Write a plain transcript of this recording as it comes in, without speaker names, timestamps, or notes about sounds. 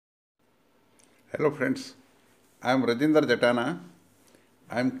Hello friends, I am Rajinder Jatana.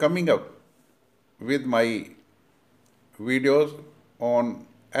 I am coming up with my videos on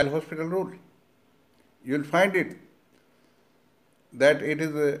L hospital rule. You will find it that it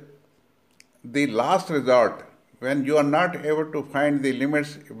is the last resort when you are not able to find the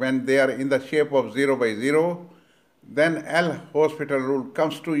limits when they are in the shape of 0 by 0, then L hospital rule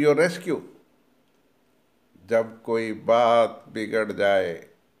comes to your rescue. जब कोई बात बिगड़ जाए,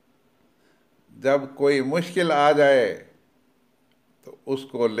 जब कोई मुश्किल आ जाए, तो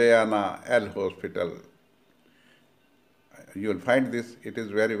उसको ले आना L hospital. You will find this, it is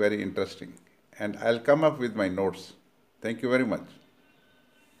very, very interesting. And I'll come up with my notes. Thank you very much.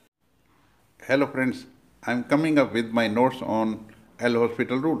 Hello friends, I'm coming up with my notes on L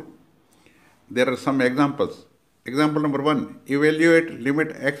hospital rule. There are some examples. Example number 1, evaluate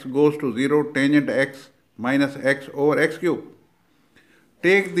limit x goes to 0 tangent x minus x over x cube.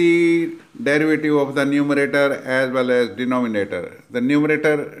 Take the derivative of the numerator as well as denominator. The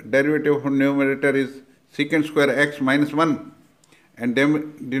numerator derivative of numerator is secant square x minus 1 and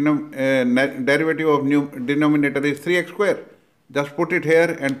derivative of denominator is 3x square. Just put it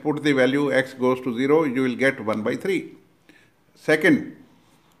here and put the value x goes to 0, you will get 1 by 3. Second,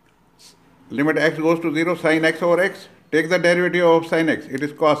 limit x goes to 0 sin x over x. Take the derivative of sin x, it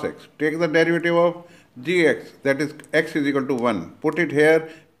is cos x. Take the derivative of gx, that is x is equal to 1. Put it here,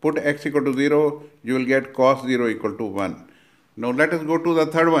 put x equal to 0, you will get cos 0 equal to 1. Now let us go to the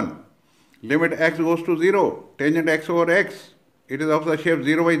third one. Limit x goes to 0, tangent x over x. It is of the shape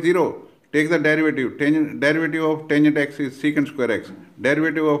 0 by 0. Take the derivative. Derivative of tangent x is secant square x.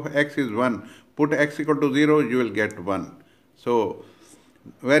 Derivative of x is 1. Put x equal to 0, you will get 1. So,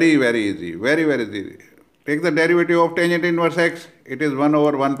 very, very easy. Very, very easy. Take the derivative of tangent inverse x, it is 1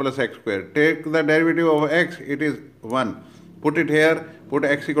 over 1 plus x square. Take the derivative of x, it is 1. Put it here, put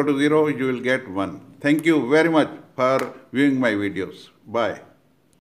x equal to 0, you will get 1. Thank you very much for viewing my videos. Bye.